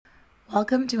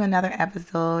Welcome to another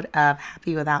episode of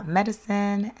Happy Without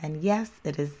Medicine. And yes,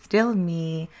 it is still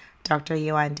me, Dr.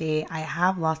 Yuande. I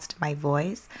have lost my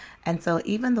voice. And so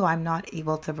even though I'm not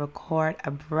able to record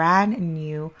a brand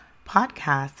new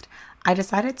podcast, I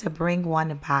decided to bring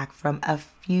one back from a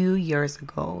few years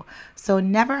ago. So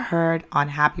never heard on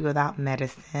Happy Without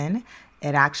Medicine.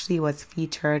 It actually was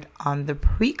featured on the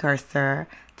precursor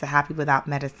to Happy Without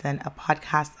Medicine, a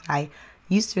podcast that I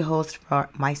used to host for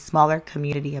my smaller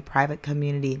community, a private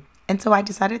community. And so I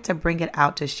decided to bring it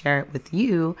out to share it with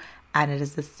you. And it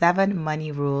is the 7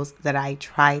 money rules that I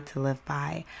try to live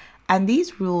by. And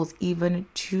these rules, even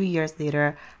 2 years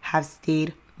later, have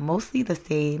stayed mostly the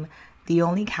same. The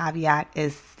only caveat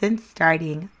is since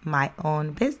starting my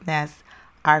own business,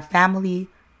 our family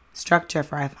structure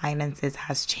for our finances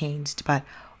has changed. But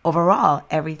overall,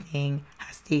 everything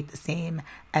has stayed the same.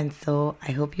 And so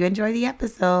I hope you enjoy the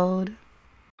episode.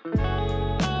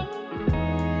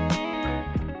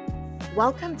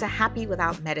 Welcome to Happy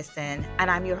Without Medicine, and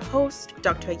I'm your host,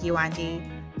 Dr. Yuandi,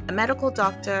 a medical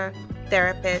doctor,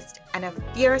 therapist, and a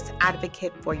fierce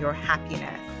advocate for your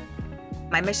happiness.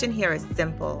 My mission here is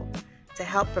simple: to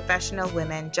help professional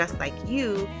women just like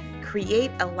you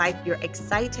create a life you're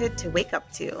excited to wake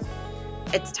up to.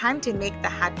 It's time to make the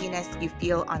happiness you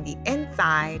feel on the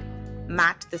inside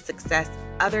match the success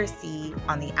others see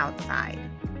on the outside.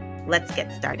 Let's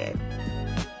get started.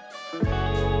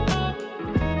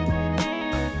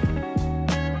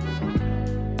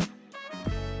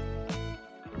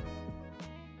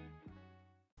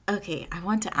 Okay, I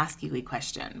want to ask you a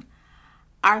question.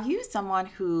 Are you someone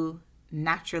who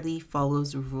naturally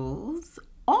follows rules,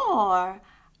 or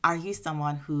are you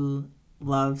someone who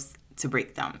loves to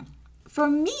break them? For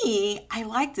me, I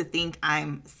like to think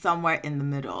I'm somewhere in the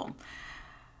middle.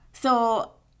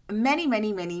 So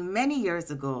many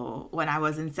years ago, when I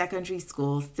was in secondary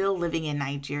school, still living in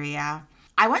Nigeria,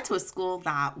 I went to a school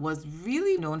that was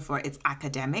really known for its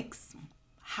academics.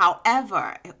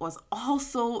 However, it was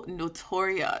also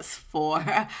notorious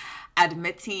for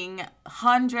admitting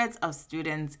hundreds of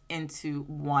students into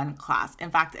one class. In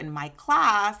fact, in my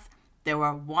class, there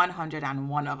were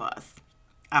 101 of us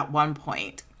at one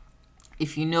point.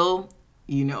 If you know,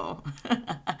 you know.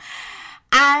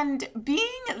 And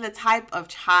being the type of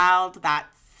child that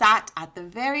sat at the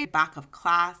very back of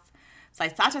class, so I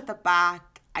sat at the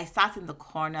back, I sat in the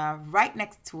corner right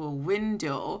next to a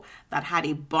window that had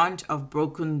a bunch of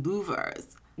broken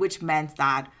louvers, which meant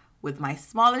that with my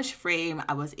smallish frame,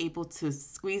 I was able to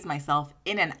squeeze myself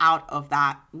in and out of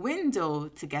that window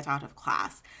to get out of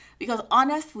class. Because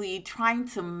honestly, trying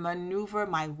to maneuver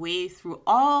my way through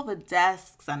all the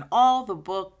desks and all the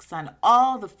books and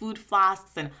all the food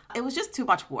flasks, and it was just too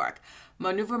much work.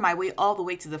 Maneuver my way all the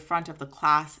way to the front of the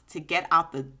class to get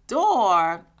out the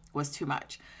door was too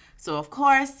much. So of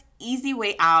course, easy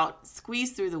way out,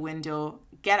 squeeze through the window,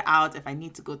 get out if I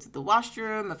need to go to the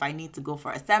washroom, if I need to go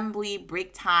for assembly,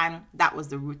 break time. That was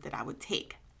the route that I would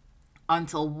take.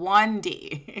 Until one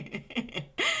day,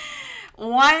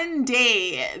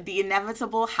 the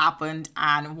inevitable happened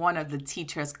and one of the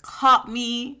teachers caught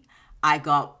me. I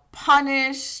got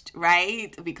punished,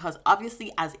 right? Because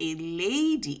obviously as a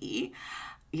lady,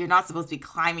 you're not supposed to be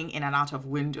climbing in and out of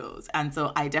windows. And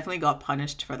so I definitely got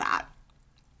punished for that.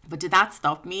 But did that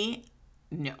stop me?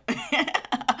 No.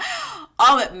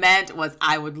 All it meant was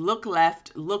I would look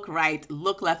left, look right,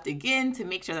 look left again to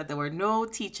make sure that there were no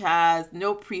teachers,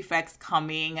 no prefects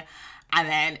coming, and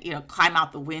then, climb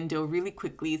out the window really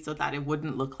quickly so that it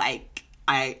wouldn't look like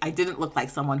I didn't look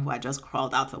like someone who had just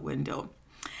crawled out the window.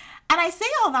 And I say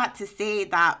all that to say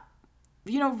that,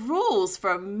 rules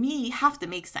for me have to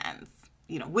make sense.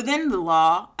 Within the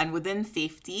law and within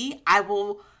safety, I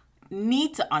will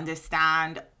need to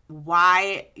understand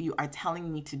why you are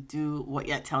telling me to do what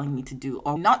you're telling me to do,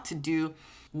 or not to do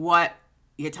what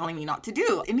you're telling me not to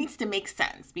do. It needs to make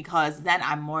sense, because then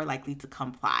I'm more likely to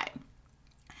comply.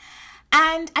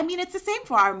 And it's the same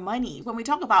for our money. When we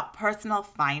talk about personal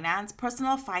finance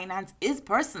is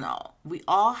personal. We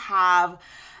all have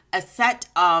a set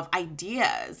of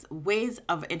ideas, ways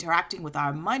of interacting with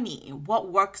our money, what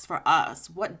works for us,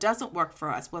 what doesn't work for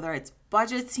us, whether it's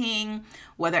budgeting,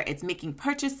 whether it's making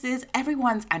purchases.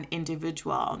 Everyone's an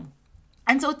individual.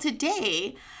 And so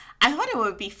today, I thought it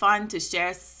would be fun to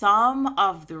share some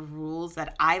of the rules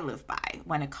that I live by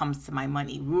when it comes to my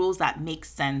money, rules that make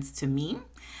sense to me.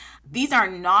 These are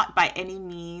not by any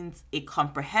means a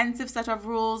comprehensive set of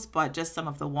rules, but just some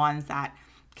of the ones that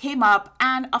came up.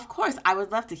 And of course, I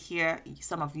would love to hear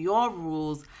some of your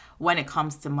rules when it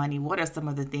comes to money. What are some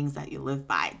of the things that you live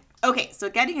by? Okay, so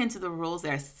getting into the rules,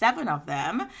 there are 7 of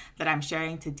them that I'm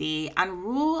sharing today. And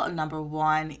rule number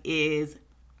 1 is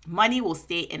Money will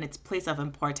stay in its place of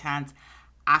importance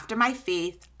after my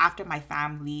faith, after my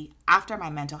family, after my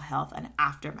mental health, and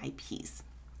after my peace.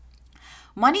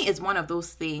 Money is one of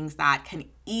those things that can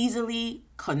easily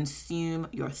consume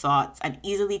your thoughts and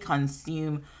easily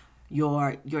consume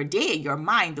your day, your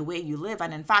mind, the way you live.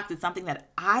 And in fact, it's something that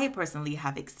I personally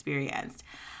have experienced.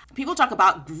 People talk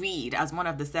about greed as one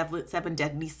of the seven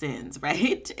deadly sins,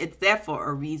 right? It's there for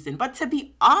a reason. But to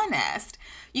be honest,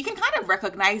 you can kind of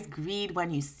recognize greed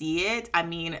when you see it. I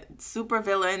mean,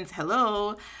 supervillains,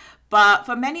 hello. But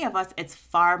for many of us, it's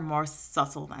far more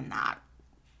subtle than that.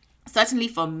 Certainly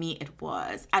for me, it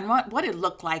was. And what it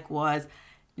looked like was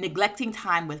neglecting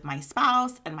time with my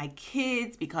spouse and my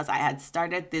kids because I had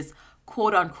started this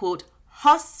quote unquote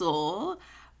hustle,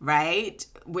 right?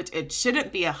 Which it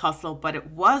shouldn't be a hustle, but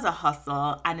it was a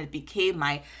hustle. And it became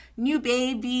my new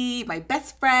baby, my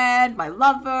best friend, my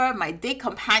lover, my day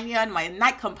companion, my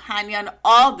night companion,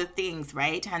 all the things,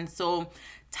 right? And so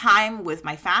time with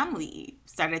my family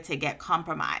started to get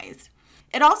compromised.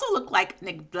 It also looked like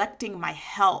neglecting my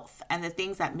health and the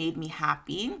things that made me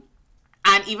happy,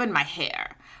 and even my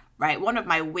hair, right? One of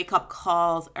my wake-up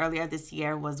calls earlier this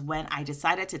year was when I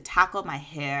decided to tackle my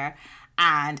hair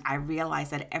and I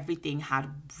realized that everything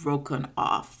had broken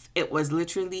off. It was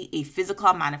literally a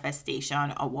physical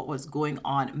manifestation of what was going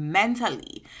on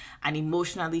mentally and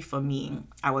emotionally for me.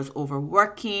 I was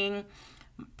overworking,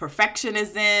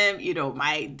 perfectionism,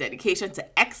 my dedication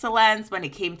to excellence when it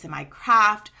came to my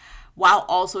craft, while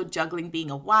also juggling being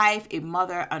a wife, a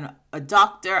mother, and a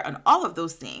doctor, and all of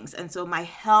those things. And so my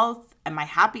health and my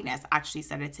happiness actually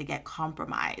started to get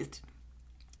compromised.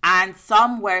 And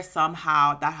somewhere,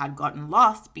 somehow, that had gotten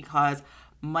lost because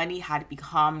money had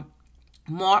become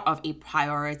more of a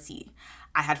priority.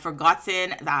 I had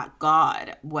forgotten that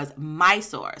God was my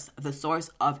source, the source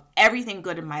of everything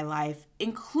good in my life,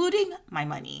 including my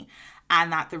money.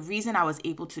 And that the reason I was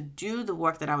able to do the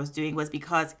work that I was doing was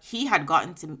because he had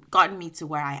gotten me to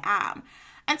where I am.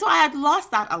 And so I had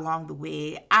lost that along the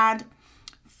way and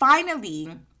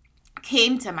finally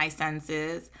came to my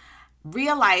senses,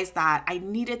 realized that I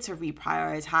needed to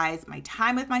reprioritize my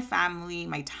time with my family,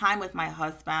 my time with my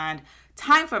husband,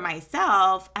 time for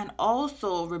myself, and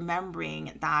also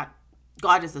remembering that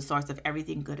God is the source of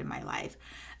everything good in my life.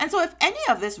 And so if any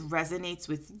of this resonates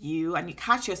with you and you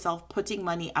catch yourself putting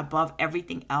money above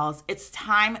everything else, it's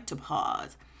time to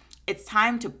pause. It's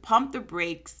time to pump the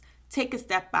brakes, take a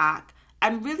step back,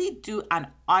 and really do an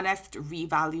honest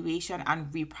reevaluation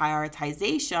and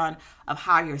reprioritization of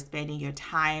how you're spending your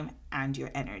time and your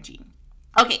energy.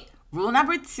 Okay, rule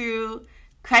number 2,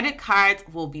 credit cards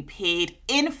will be paid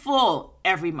in full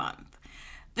every month.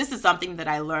 This is something that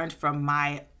I learned from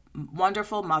my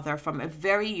wonderful mother from a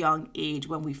very young age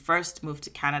when we first moved to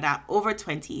Canada over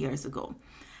 20 years ago.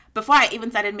 Before I even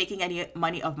started making any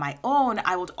money of my own,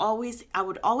 I would always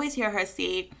hear her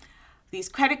say, these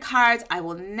credit cards, I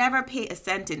will never pay a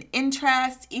cent in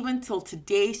interest. Even till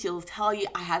today, she'll tell you,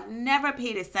 I have never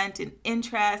paid a cent in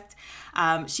interest.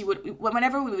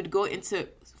 Whenever we would go into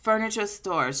furniture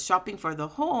stores shopping for the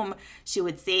home, she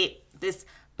would say, this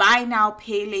buy now,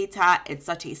 pay later, it's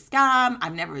such a scam.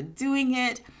 I'm never doing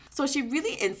it. So she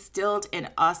really instilled in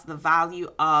us the value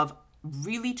of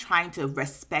really trying to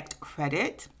respect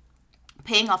credit,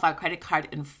 paying off our credit card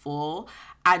in full,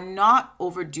 and not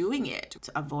overdoing it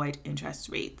to avoid interest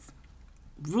rates.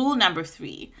 Rule number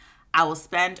 3, I will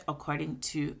spend according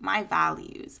to my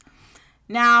values.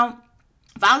 Now,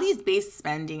 values-based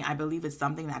spending, I believe, is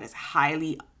something that is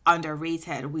highly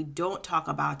underrated. We don't talk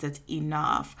about it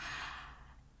enough.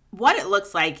 What it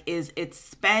looks like is it's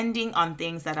spending on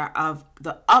things that are of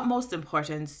the utmost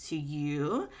importance to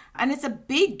you, and it's a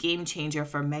big game changer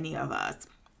for many of us.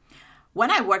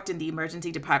 When I worked in the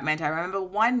emergency department, I remember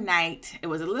one night it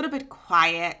was a little bit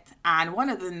quiet, and one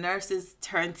of the nurses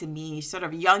turned to me, sort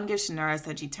of youngish nurse,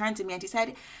 and she turned to me and she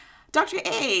said, Dr.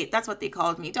 A, that's what they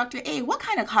called me, Dr. A, what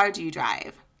kind of car do you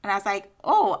drive? And I was like,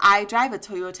 oh, I drive a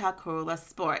Toyota Corolla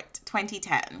Sport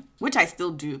 2010, which I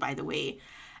still do, by the way.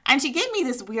 And she gave me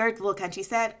this weird look and she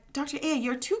said, Dr. A,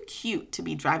 you're too cute to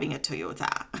be driving a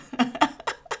Toyota.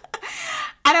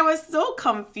 And I was so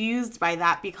confused by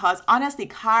that because honestly,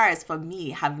 cars for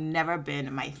me have never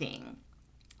been my thing.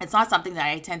 It's not something that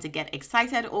I tend to get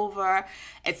excited over.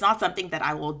 It's not something that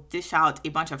I will dish out a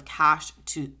bunch of cash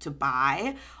to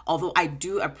buy. Although I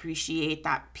do appreciate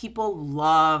that people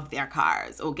love their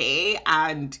cars, okay?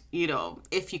 And,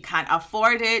 if you can't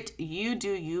afford it, you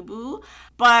do you, boo.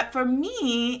 But for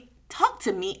me, talk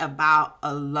to me about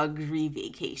a luxury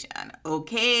vacation,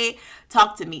 okay?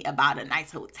 Talk to me about a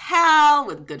nice hotel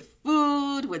with good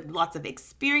food, with lots of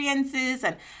experiences,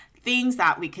 and things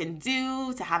that we can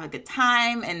do to have a good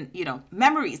time and,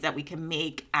 memories that we can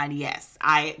make. And yes,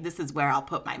 this is where I'll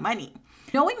put my money.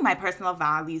 Knowing my personal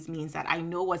values means that I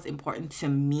know what's important to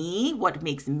me, what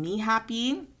makes me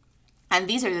happy. And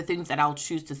these are the things that I'll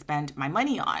choose to spend my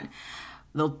money on.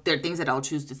 There are things that I'll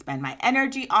choose to spend my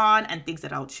energy on and things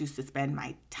that I'll choose to spend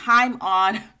my time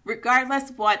on,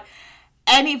 regardless what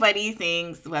anybody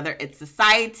thinks, whether it's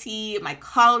society, my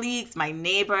colleagues, my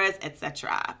neighbors,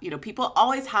 etc. People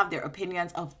always have their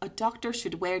opinions of a doctor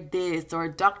should wear this, or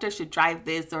a doctor should drive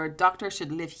this, or a doctor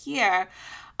should live here.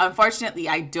 Unfortunately,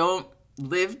 I don't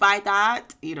live by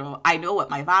that. I know what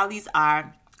my values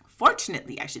are.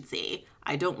 Fortunately, I should say,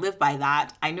 I don't live by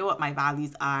that. I know what my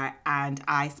values are and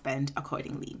I spend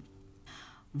accordingly.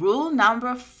 Rule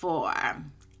number 4.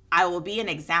 I will be an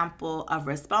example of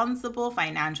responsible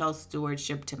financial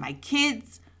stewardship to my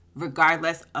kids,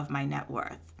 regardless of my net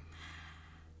worth.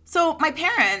 So my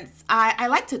parents, I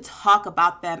like to talk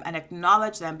about them and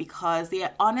acknowledge them because they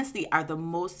honestly are the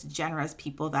most generous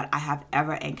people that I have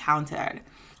ever encountered.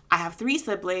 I have 3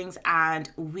 siblings and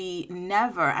we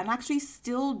never, and actually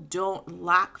still don't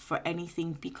lack for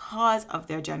anything because of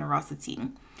their generosity.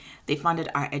 They funded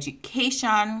our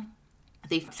education.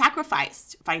 They've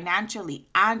sacrificed financially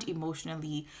and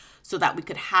emotionally so that we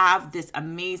could have this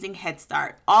amazing head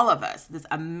start, all of us, this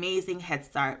amazing head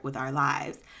start with our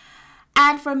lives.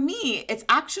 And for me, it's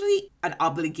actually an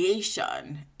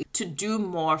obligation to do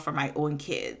more for my own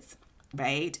kids,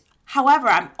 right? However,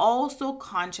 I'm also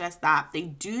conscious that they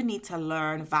do need to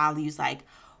learn values like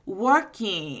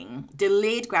working,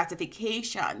 delayed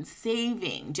gratification,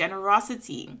 saving,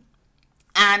 generosity.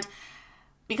 And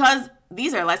because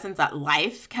these are lessons that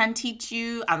life can teach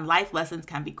you, and life lessons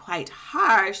can be quite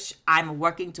harsh, I'm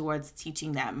working towards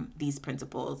teaching them these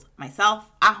principles myself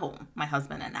at home, my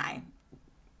husband and I.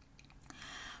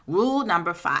 Rule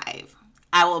number 5,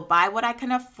 I will buy what I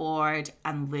can afford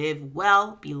and live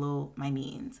well below my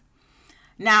means.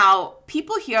 Now,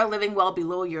 people hear living well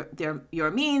below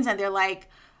your means and they're like,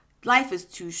 life is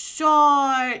too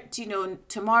short,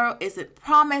 tomorrow isn't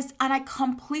promised. And I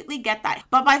completely get that.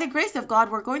 But by the grace of God,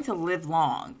 we're going to live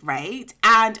long, right?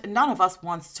 And none of us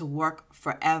wants to work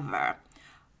forever.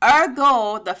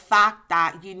 Ergo, the fact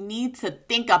that you need to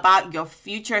think about your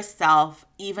future self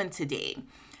even today.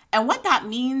 And what that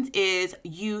means is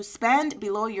you spend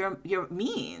below your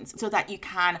means so that you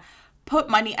can put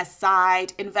money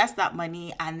aside, invest that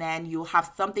money, and then you'll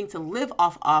have something to live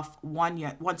off of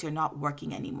once you're not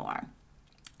working anymore.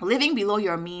 Living below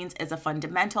your means is a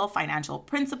fundamental financial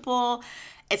principle.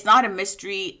 It's not a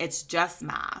mystery, it's just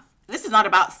math. This is not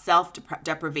about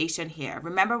self-deprivation here.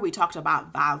 Remember, we talked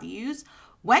about values.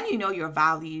 When you know your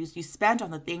values, you spend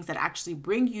on the things that actually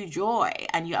bring you joy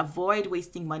and you avoid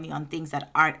wasting money on things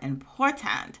that aren't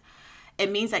important.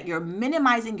 It means that you're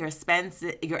minimizing your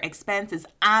expenses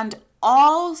and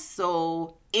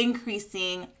also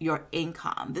increasing your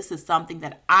income. This is something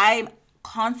that I'm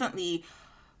constantly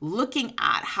looking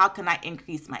at. How can I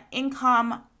increase my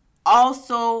income?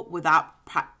 Also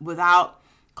without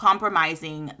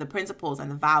compromising the principles and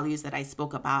the values that I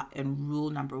spoke about in rule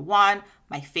number 1,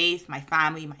 my faith, my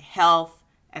family, my health,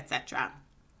 etc.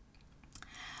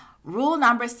 Rule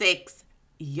number 6,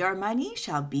 your money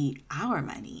shall be our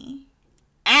money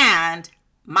and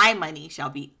my money shall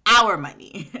be our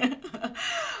money.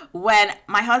 When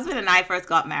my husband and I first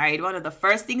got married, one of the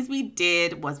first things we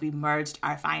did was we merged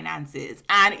our finances.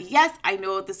 And yes, I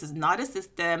know this is not a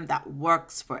system that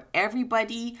works for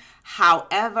everybody.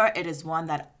 However, it is one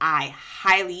that I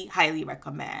highly, highly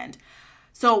recommend.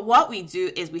 So what we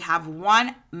do is we have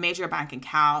one major bank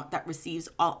account that receives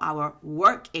all our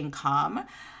work income.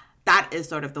 That is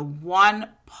sort of the one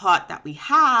pot that we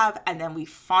have, and then we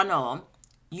funnel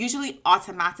usually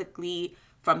automatically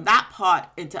from that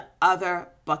pot into other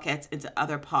buckets, into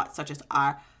other pots, such as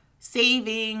our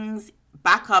savings,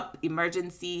 backup,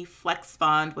 emergency, flex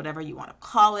fund, whatever you want to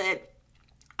call it,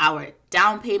 our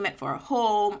down payment for a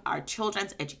home, our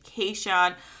children's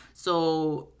education.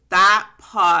 So that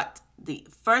pot, the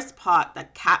first pot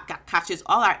that catches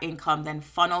all our income, then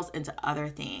funnels into other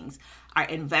things, our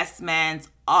investments,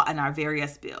 and our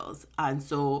various bills. And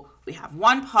so we have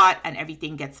one pot and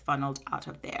everything gets funneled out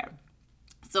of there.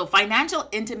 So financial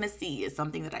intimacy is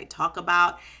something that I talk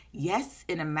about. Yes,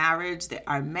 in a marriage, there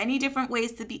are many different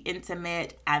ways to be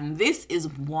intimate, and this is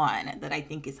one that I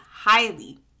think is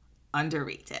highly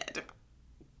underrated.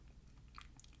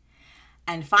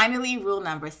 And finally, rule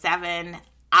number 7,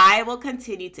 I will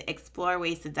continue to explore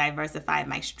ways to diversify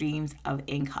my streams of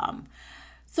income.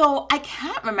 So I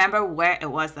can't remember where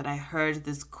it was that I heard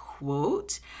this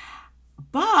quote,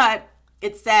 but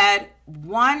it said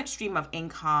one stream of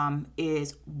income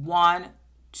is one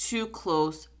too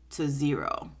close to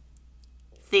zero.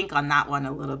 Think on that one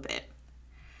a little bit.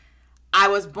 I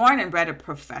was born and bred a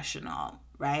professional,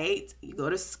 right? You go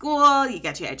to school, you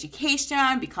get your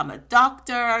education, become a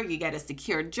doctor, you get a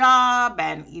secure job,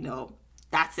 and,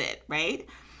 that's it, right?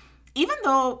 Even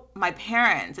though my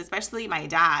parents, especially my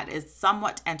dad, is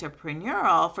somewhat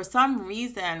entrepreneurial, for some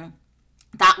reason,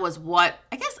 that was what,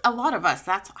 I guess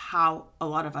that's how a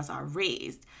lot of us are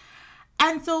raised.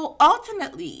 And so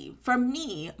ultimately, for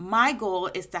me, my goal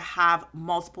is to have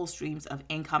multiple streams of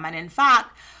income. And in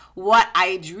fact, what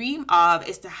I dream of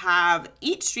is to have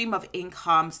each stream of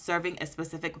income serving a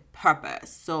specific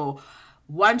purpose. So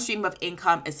one stream of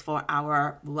income is for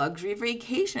our luxury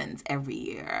vacations every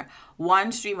year.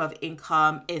 One stream of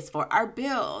income is for our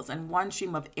bills. And one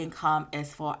stream of income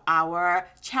is for our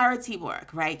charity work,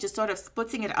 right? Just sort of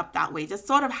splitting it up that way, just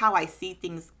sort of how I see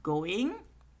things going.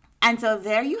 And so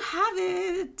there you have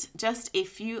it. Just a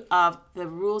few of the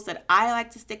rules that I like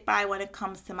to stick by when it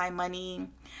comes to my money.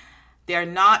 They're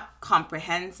not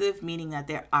comprehensive, meaning that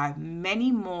there are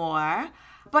many more.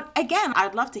 But again,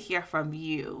 I'd love to hear from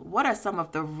you. What are some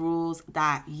of the rules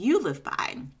that you live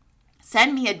by?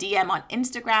 Send me a DM on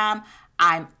Instagram.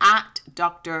 I'm at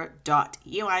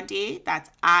dr.yewande. That's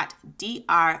at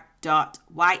dr.yewande.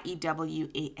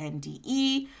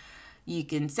 You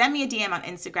can send me a DM on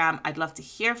Instagram. I'd love to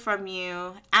hear from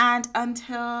you. And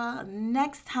until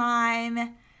next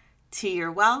time, to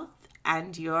your wealth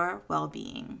and your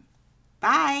well-being.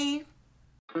 Bye.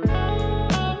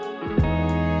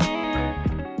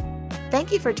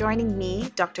 Thank you for joining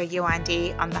me, Dr.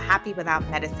 Yewande, on the Happy Without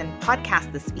Medicine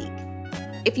podcast this week.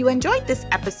 If you enjoyed this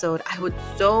episode, I would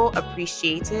so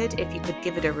appreciate it if you could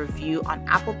give it a review on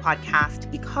Apple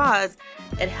Podcast, because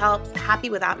it helps Happy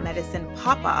Without Medicine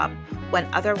pop up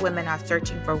when other women are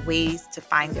searching for ways to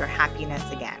find their happiness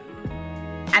again.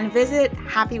 And visit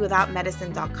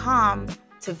happywithoutmedicine.com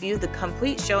to view the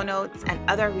complete show notes and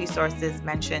other resources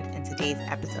mentioned in today's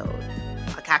episode.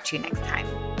 I'll catch you next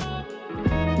time.